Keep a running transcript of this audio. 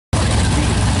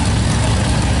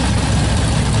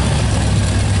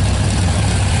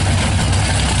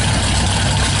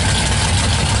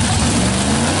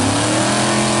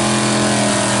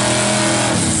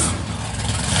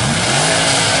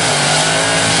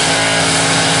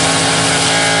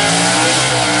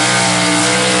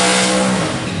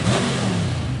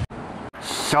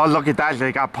So look at that,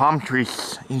 they got palm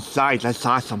trees inside. That's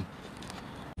awesome.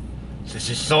 This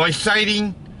is so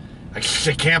exciting. I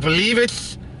can't believe it.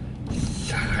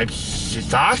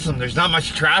 It's awesome. There's not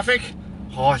much traffic.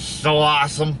 Oh, it's so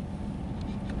awesome.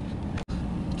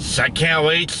 So I can't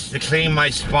wait to clean my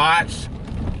spots.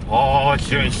 Oh,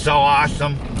 it's gonna be so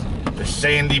awesome. The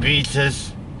sandy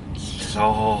beaches.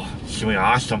 So it's gonna be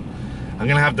awesome. I'm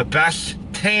gonna have the best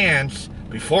tans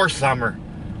before summer.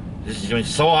 This is gonna be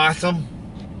so awesome.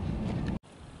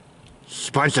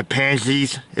 Bunch of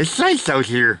pansies. It's nice out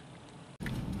here.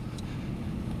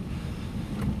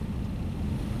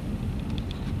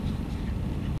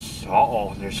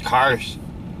 Uh-oh, there's cars.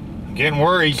 I'm getting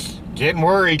worried.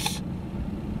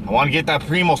 I want to get that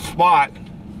primo spot.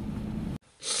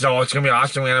 So it's gonna be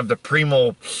awesome. We're gonna have the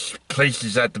primo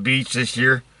places at the beach this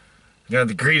year. We're gonna have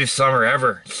the greatest summer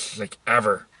ever. Like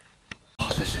ever. Oh,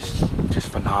 this is just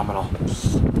phenomenal.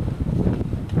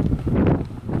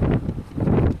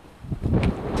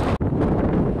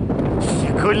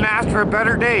 Couldn't ask for a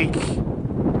better day.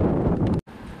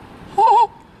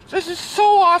 Oh, this is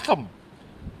so awesome.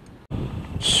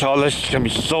 So this is gonna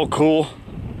be so cool.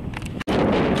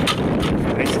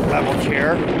 Nice level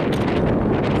chair.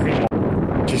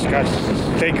 Just gotta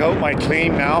stake out my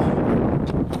claim now.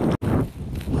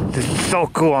 This is so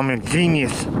cool. I'm a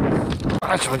genius.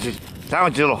 That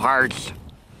one's a little hard.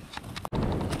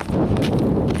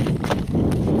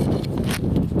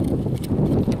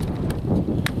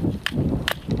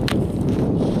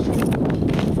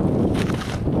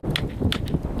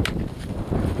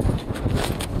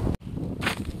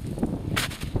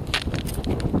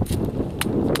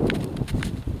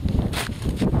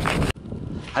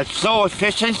 I'm so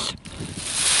efficient.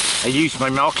 I use my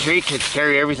milkshake to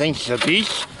carry everything to the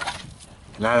beach,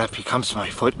 and now that becomes my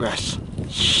footrest.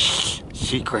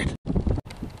 Secret.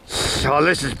 Oh,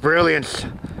 this is brilliant.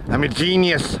 I'm a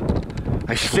genius.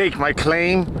 I staked my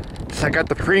claim. So I got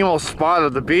the primo spot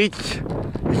of the beach.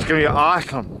 It's gonna be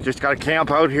awesome. Just gotta camp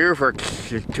out here for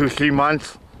 2-3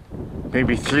 months,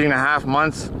 maybe 3.5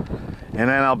 months, and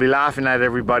then I'll be laughing at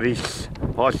everybody.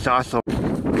 Oh, it's awesome.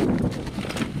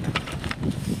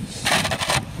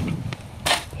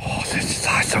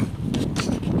 Awesome.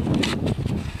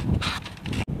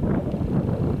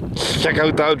 Check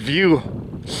out that view.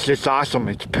 It's just awesome.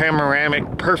 It's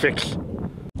panoramic, perfect.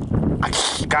 I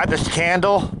got this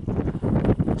candle.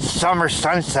 Summer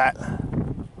sunset.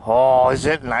 Oh, is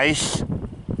it nice?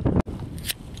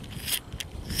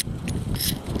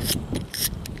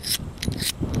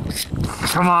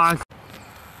 Come on.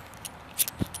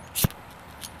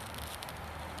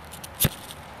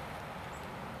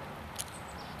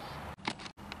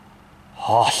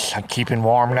 Oh, I'm keeping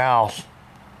warm now.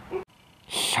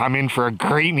 I'm in for a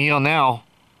great meal now.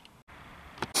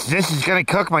 This is gonna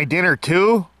cook my dinner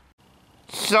too.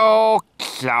 So,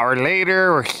 an hour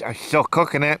later, I'm still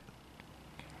cooking it.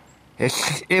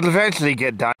 It'll eventually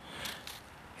get done.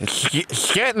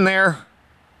 It's getting there.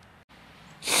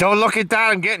 So look at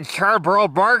that, I'm getting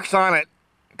charbroiled marks on it.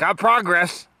 Got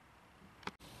progress.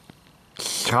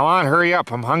 Come on, hurry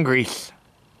up, I'm hungry.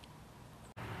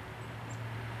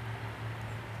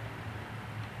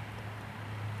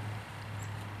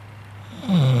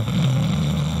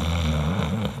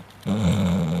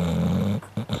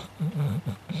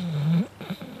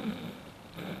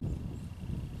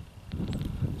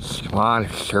 Come on,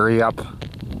 hurry up.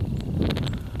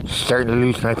 Starting to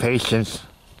lose my patience.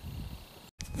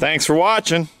 Thanks for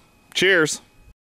watching. Cheers.